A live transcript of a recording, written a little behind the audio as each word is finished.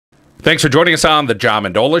Thanks for joining us on the John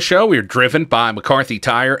Mendola Show. We're driven by McCarthy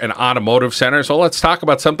Tire and Automotive Center. So let's talk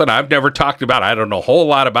about something I've never talked about. I don't know a whole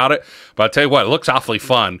lot about it, but I'll tell you what, it looks awfully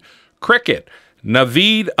fun. Cricket.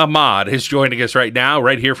 Naveed Ahmad is joining us right now,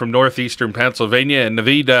 right here from northeastern Pennsylvania. And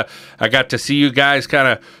Naveed, I got to see you guys kind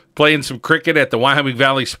of playing some cricket at the Wyoming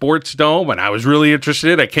Valley Sports Dome, and I was really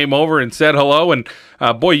interested. I came over and said hello, and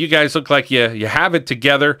boy, you guys look like you have it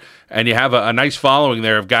together, and you have a nice following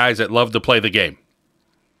there of guys that love to play the game.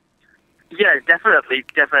 Yeah, definitely.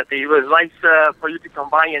 It was nice for you to come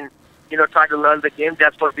by and, try to learn the game.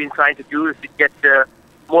 That's what we've been trying to do, is to get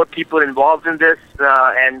more people involved in this.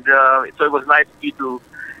 And so it was nice for you to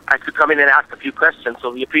actually come in and ask a few questions.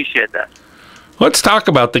 So we appreciate that. Let's talk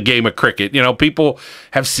about the game of cricket. People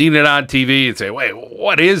have seen it on TV and say, wait,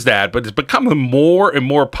 what is that? But it's becoming more and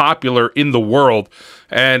more popular in the world.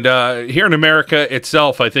 And here in America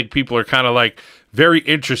itself, I think people are kind of like very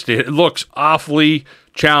interested. It looks awfully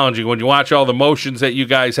challenging when you watch all the motions that you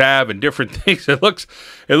guys have and different things. It looks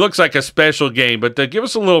like a special game. But give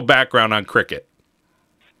us a little background on cricket.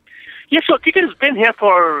 Yeah, sure. Cricket has been here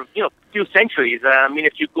for a few centuries.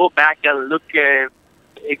 If you go back and look,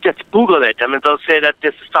 just Google it. They'll say that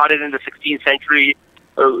this started in the 16th century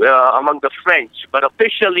among the French, but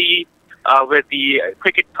officially, where the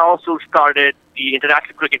Cricket Council started, the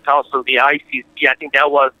International Cricket Council, the ICC, I think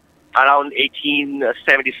that was around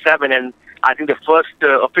 1877, and I think the first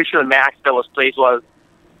official match that was played was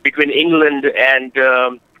between England and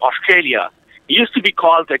Australia. It used to be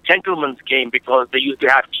called a gentleman's game because they used to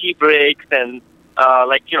have tea breaks and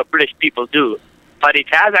British people do. But it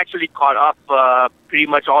has actually caught up pretty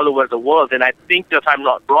much all over the world. And I think, if I'm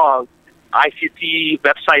not wrong, ICC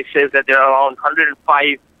website says that there are around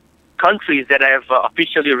 105 countries that have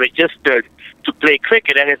officially registered to play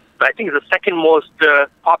cricket. And I think it's the second most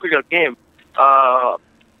popular game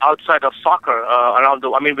outside of soccer around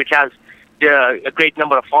which has a great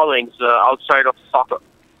number of followings outside of soccer.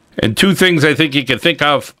 And two things I think you can think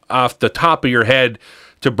of off the top of your head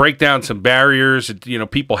to break down some barriers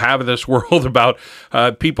that, people have in this world about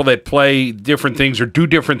people that play different things or do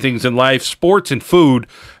different things in life, sports and food.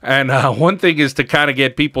 And one thing is to kind of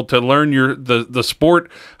get people to learn the sport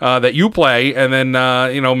that you play, and then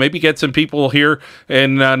maybe get some people here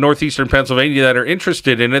in northeastern Pennsylvania that are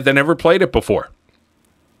interested in it that never played it before.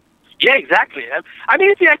 Yeah, exactly.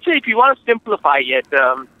 If you want to simplify it,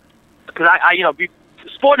 because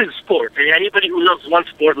sport is sport. Anybody who loves one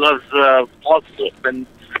sport loves all sports, and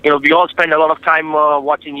we all spend a lot of time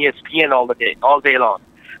watching ESPN all day long.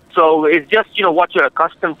 So it's just what you're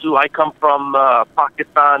accustomed to. I come from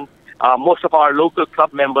Pakistan. Most of our local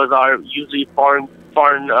club members are usually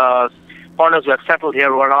foreigners who have settled here,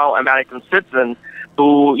 who are now American citizens,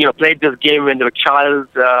 who played this game when they were child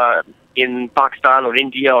in Pakistan or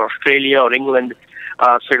India or Australia or England,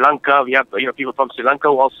 Sri Lanka. We have people from Sri Lanka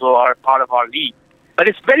who also are part of our league. But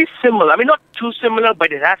it's very similar. Not too similar,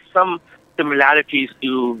 but it has some similarities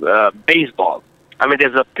to baseball.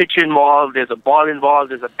 There's a pitch involved, there's a ball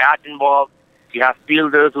involved, there's a bat involved. You have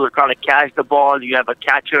fielders who are trying to catch the ball. You have a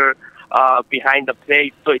catcher behind the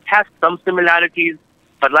plate. So it has some similarities.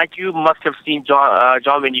 But like you must have seen, John,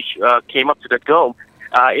 when you came up to the Dome,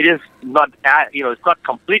 it is not, it's not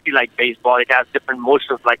completely like baseball. It has different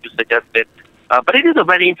motions, like you suggested. But it is a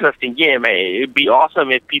very interesting game. It'd be awesome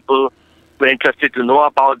if people were interested to know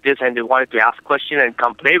about this and they wanted to ask questions and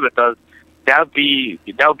come play with us. That would be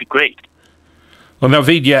great. Well,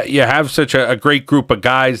 Naveed, you have such a great group of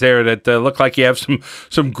guys there that look like you have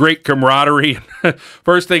some great camaraderie.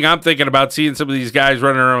 First thing I'm thinking about, seeing some of these guys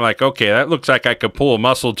running around, like, okay, that looks like I could pull a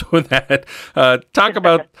muscle doing that. Talk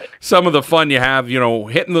about some of the fun you have,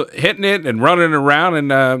 hitting it and running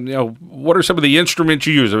around, and what are some of the instruments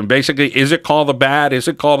you use? Basically, is it called the bat? Is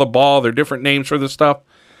it called the ball? There are different names for the stuff.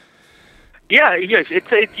 Yeah, yes.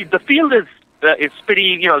 The field is it's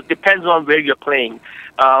pretty. Depends on where you're playing.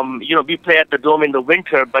 We play at the Dome in the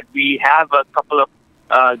winter, but we have a couple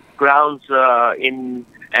of grounds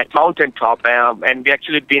at Mountaintop, and we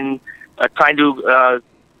actually been trying to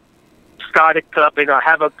start a club and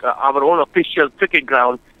have our own official cricket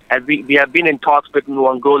ground. And we have been in talks with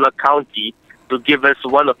Mendola County to give us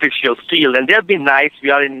one official field, and they've been nice. We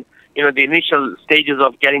are in the initial stages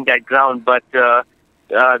of getting that ground, but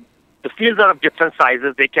the fields are of different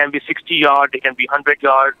sizes. They can be 60 yards, they can be 100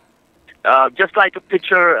 yards. Just like a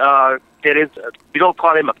pitcher, we don't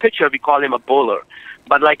call him a pitcher, we call him a bowler.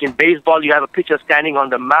 But like in baseball, you have a pitcher standing on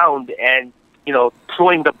the mound and,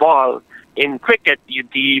 throwing the ball. In cricket,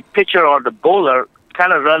 the pitcher or the bowler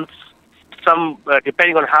kind of runs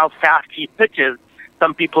depending on how fast he pitches.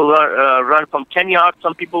 Some people run from 10 yards,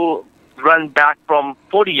 some people run back from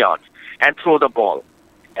 40 yards and throw the ball.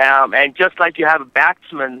 And just like you have a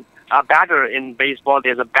batter in baseball,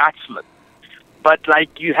 there's a batsman. But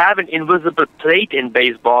like you have an invisible plate in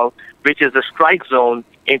baseball, which is the strike zone.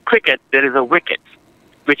 In cricket, there is a wicket,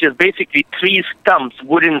 which is basically three stumps,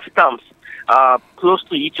 wooden stumps, close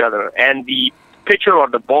to each other. And the pitcher or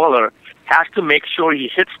the bowler has to make sure he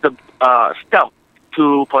hits the stump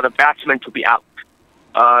for the batsman to be out.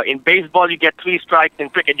 In baseball, you get 3 strikes. In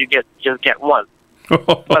cricket, you just get 1.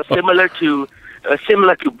 But similar to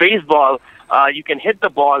baseball, you can hit the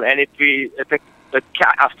ball, and if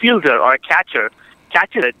a fielder or a catcher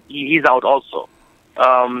catches it, he's out also.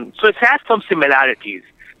 So it has some similarities.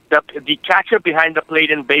 The catcher behind the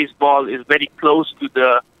plate in baseball is very close to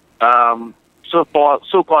the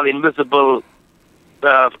so-called invisible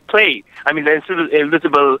play. I mean, the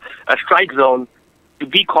invisible strike zone.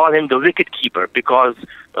 We call him the wicket keeper because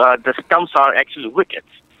the stumps are actually wickets,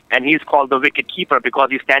 and he's called the wicket keeper because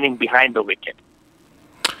he's standing behind the wicket.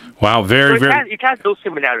 Wow, it has those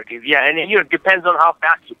similarities, yeah. And it depends on how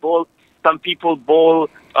fast you bowl. Some people bowl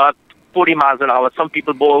 40 miles an hour. Some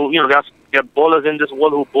people bowl, there are bowlers in this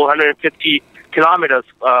world who bowl 150 kilometers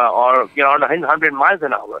or 100 miles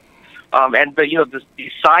an hour. And the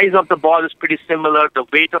size of the ball is pretty similar. The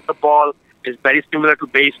weight of the ball is very similar to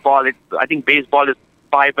baseball. I think baseball is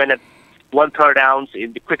 5 1/3 ounce.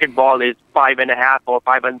 In the cricket ball is 5.5 or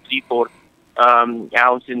 5 3/4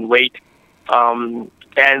 ounce in weight.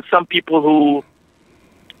 And some people who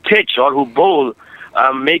pitch or who bowl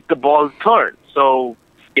make the ball turn. So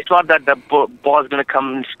it's not that the ball is going to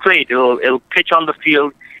come straight. It'll pitch on the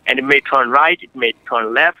field, and it may turn right, it may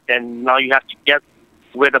turn left, and now you have to guess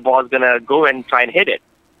where the ball is going to go and try and hit it.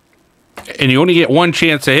 And you only get one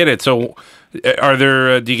chance to hit it. So,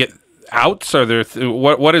 do you get outs? Are there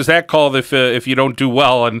what is that called if you don't do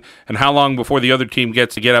well? And how long before the other team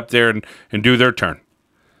gets to get up there and do their turn?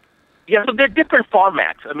 Yeah, so there are different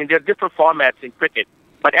formats. I mean, there are different formats in cricket,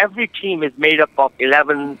 but every team is made up of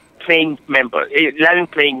 11 playing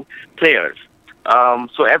players.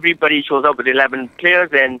 So everybody shows up with 11 players,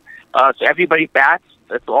 and so everybody bats.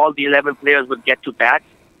 So all the 11 players would get to bat.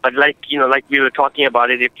 But like we were talking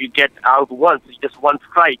about it, if you get out once, it's just 1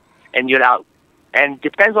 strike, and you're out. And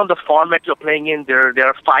depends on the format you're playing in. There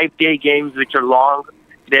are 5-day games which are long.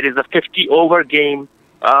 There is a 50-over game,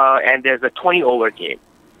 and there's a 20-over game.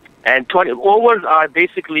 And 20 overs are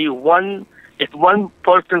basically if one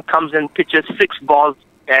person comes and pitches 6 balls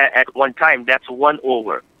at one time, that's 1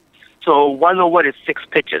 over. So 1 over is 6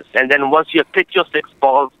 pitches. And then once you pitch your 6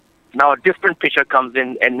 balls, now a different pitcher comes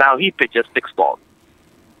in, and now he pitches 6 balls.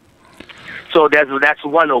 So that's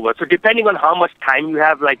 1 over. So depending on how much time you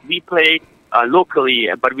have, like we play locally,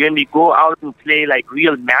 but when we go out and play like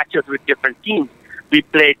real matches with different teams, we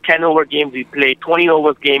play 10-over games, we play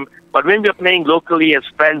 20-over games. But when we're playing locally as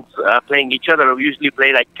friends, playing each other, we usually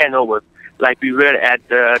play like 10 overs, like we were at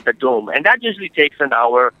the Dome. And that usually takes an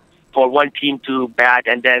hour for one team to bat.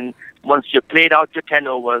 And then once you've played out your 10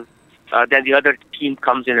 overs, then the other team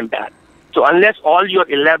comes in and bat. So unless all your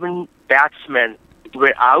 11 batsmen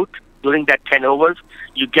were out during that 10 overs,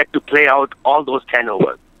 you get to play out all those 10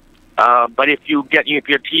 overs. But if your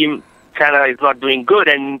team kind of is not doing good,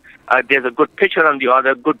 and there's a good pitcher on the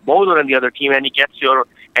other, good bowler on the other team, and he gets your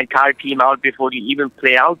entire team out before you even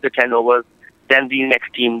play out the 10 overs, then the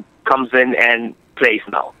next team comes in and plays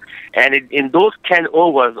now. And in those 10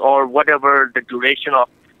 overs, or whatever the duration of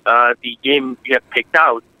the game you have picked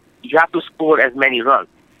out, you have to score as many runs.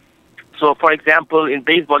 So, for example, in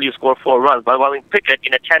baseball, you score 4 runs, but while in cricket,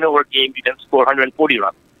 in a 10-over game, you can score 140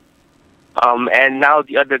 runs. And now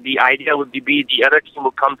the idea would be the other team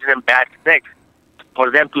who comes in and bats next, for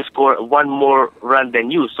them to score 1 more run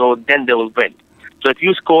than you, so then they will win. So if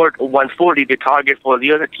you scored 140, the target for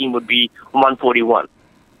the other team would be 141.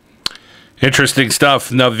 Interesting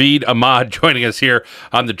stuff. Naveed Ahmad joining us here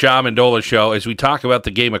on the John Mendola Show as we talk about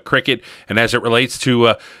the game of cricket and as it relates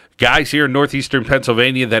to guys here in northeastern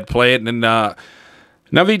Pennsylvania that play it. And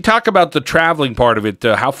Naveed, talk about the traveling part of it.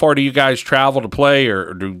 How far do you guys travel to play,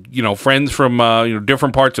 or do friends from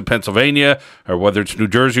different parts of Pennsylvania, or whether it's New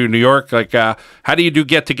Jersey or New York? Like, how do you do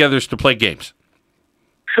get-togethers to play games?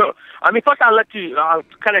 Sure. I mean, first I'll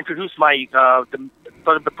kind of introduce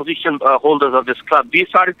the position holders of this club. We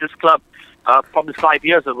started this club probably 5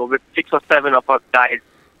 years ago with 6 or 7 of us guys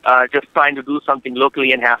just trying to do something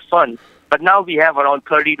locally and have fun. But now we have around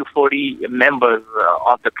 30 to 40 members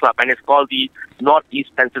of the club, and it's called the Northeast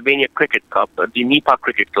Pennsylvania Cricket Club, the Nepa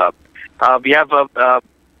Cricket Club. We have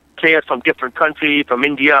players from different countries, from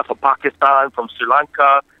India, from Pakistan, from Sri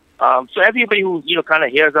Lanka. So everybody who kind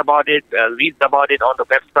of hears about it, reads about it on the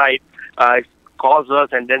website, calls us,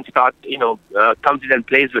 and then comes in and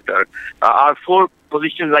plays with us. Our 4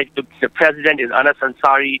 positions like the president is Anas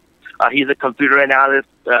Ansari. He's a computer analyst,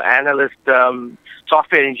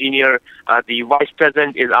 software engineer. The vice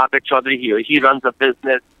president is Abid Chaudhary. He runs a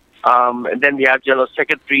business. And then we have general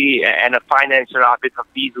secretary and a financier, Abid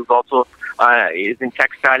Hafiz, who's also is in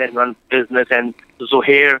textile and runs business, and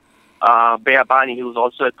Zohair Bayabani, who's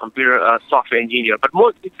also a computer software engineer. But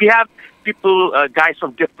we have people, guys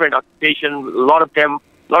from different occupations. A lot of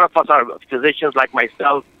us are physicians like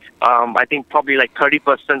myself. I think probably like 30 to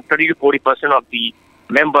 40% of the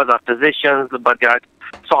members are physicians, but they are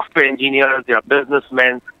software engineers, they are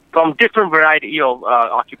businessmen from different variety of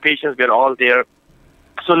occupations. We're all there.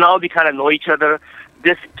 So now we kind of know each other.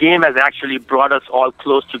 This game has actually brought us all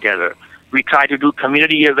close together. We try to do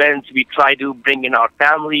community events. We try to bring in our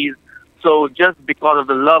families. So just because of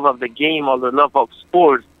the love of the game or the love of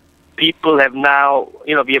sports, people have now,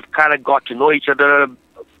 we have kind of got to know each other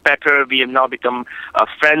better. We have now become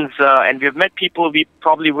friends, and we've met people we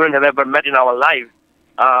probably wouldn't have ever met in our lives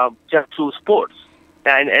just through sports.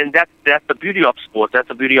 And that's the beauty of sports. That's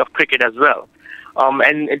the beauty of cricket as well.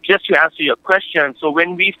 And just to answer your question, so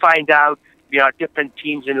when we find out there are different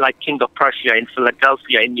teams in like King of Prussia, in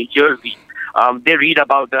Philadelphia, in New Jersey, they read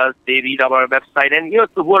about us, they read our website, and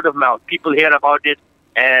it's the word of mouth. People hear about it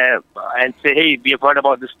and say, hey, we have heard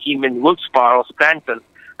about this team in Wilkes-Barre or Scranton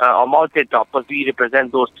or Mountain Top, because we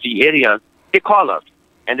represent those three areas. They call us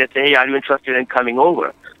and they say, hey, are you interested in coming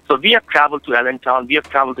over? So we have traveled to Allentown, we have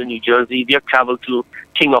traveled to New Jersey, we have traveled to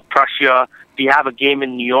King of Prussia. We have a game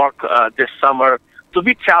in New York this summer. So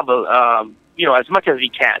we travel, as much as we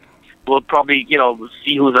can. We'll probably,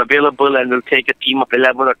 see who's available, and we'll take a team of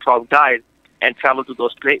 11 or 12 guys and travel to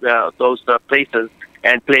those places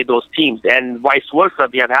and play those teams. And vice versa,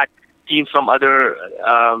 we have had teams from other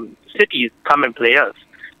cities come and play us.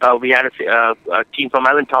 We had a team from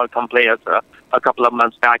Allentown come play us a couple of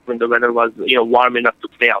months back when the weather was, warm enough to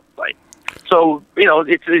play outside. So,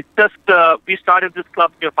 it's just, we started this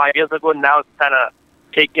club 5 years ago. Now it's kind of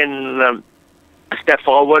taken a step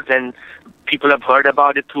forward, and people have heard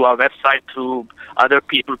about it through our website, through other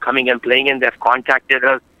people coming and playing, and they've contacted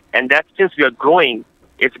us. And that since we are growing,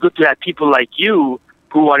 it's good to have people like you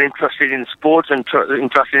who are interested in sports and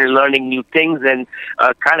interested in learning new things and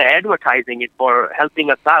kind of advertising it for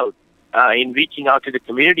helping us out in reaching out to the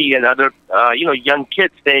community and other, young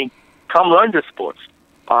kids saying, come learn the sports.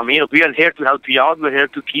 We are here to help you out. We're here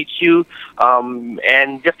to teach you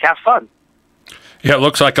and just have fun. Yeah, it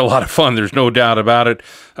looks like a lot of fun. There's no doubt about it.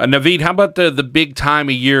 Naveed, how about the big time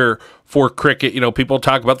of year for cricket? People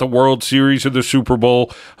talk about the World Series or the Super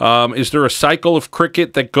Bowl. Is there a cycle of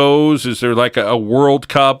cricket that goes? Is there like a World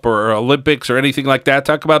Cup or Olympics or anything like that?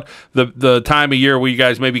 Talk about the time of year where you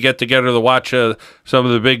guys maybe get together to watch some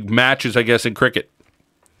of the big matches, I guess, in cricket.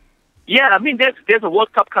 Yeah, I mean, there's a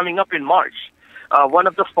World Cup coming up in March. One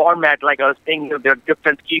of the formats, like I was saying, there are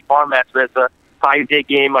different key formats. There's a 5-day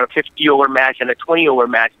game or a 50-over match and a 20-over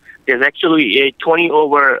match. There's actually a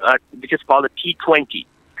 20-over, which is called a T20,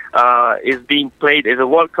 is being played. There's a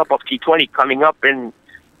World Cup of T20 coming up in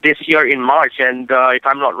this year in March, and if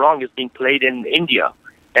I'm not wrong, it's being played in India.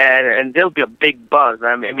 And there'll be a big buzz.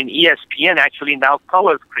 I mean, ESPN actually now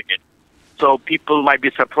covers cricket. So people might be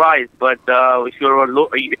surprised, but if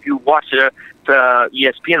you watch the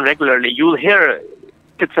ESPN regularly, you'll hear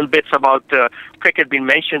bits and bits about cricket being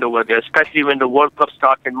mentioned over there, especially when the World Cup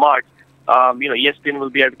starts in March. ESPN will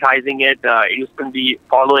be advertising it, you'll be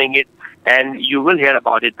following it, and you will hear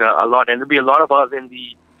about it a lot. And there'll be a lot of us in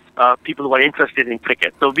the people who are interested in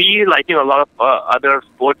cricket. So we, like a lot of other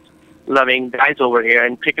sports-loving guys over here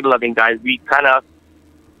and cricket-loving guys, we kind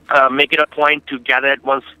of make it a point to gather at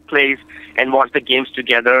one place and watch the games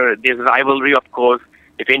together. There's rivalry, of course.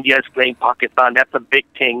 If India is playing Pakistan, that's a big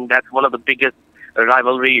thing. That's one of the biggest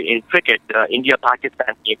rivalry in cricket,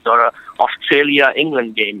 India-Pakistan games or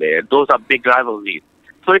Australia-England game. Those are big rivalries.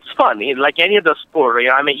 So it's fun. Like any other sport,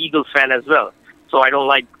 I'm an Eagles fan as well. So I don't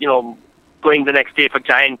like, going the next day if a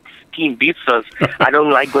giant team beats us. I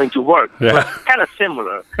don't like going to work. Yeah. But it's kind of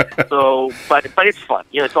similar. So, but it's fun.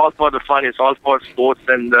 It's all for the fun. It's all for sports.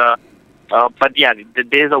 And but yeah,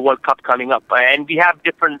 there's a World Cup coming up, and we have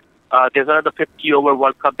different. There's another 50-over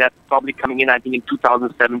World Cup that's probably coming in, I think, in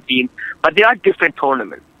 2017. But there are different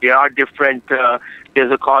tournaments. There are different.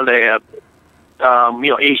 There's called a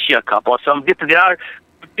Asia Cup or some different. There are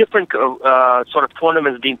different sort of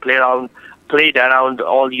tournaments being played around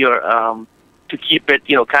all year to keep it,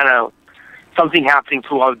 kind of something happening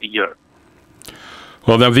throughout the year.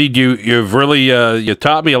 Well, Naveed, you've really you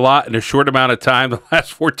taught me a lot in a short amount of time. The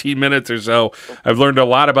last 14 minutes or so, I've learned a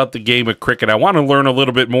lot about the game of cricket. I want to learn a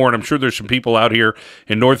little bit more, and I'm sure there's some people out here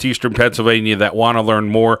in northeastern Pennsylvania that want to learn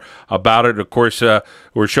more about it. Of course,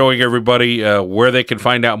 we're showing everybody where they can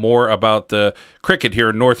find out more about the cricket here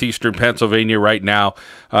in northeastern Pennsylvania right now.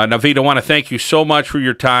 Naveed, I want to thank you so much for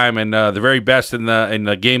your time and the very best in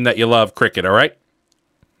the game that you love, cricket. All right.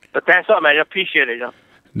 But thanks a lot, man. I appreciate it.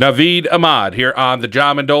 Naveed Ahmad here on the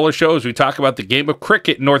John Mendola Show as we talk about the game of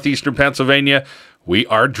cricket in northeastern Pennsylvania. We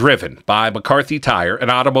are driven by McCarthy Tire and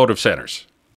Automotive Centers.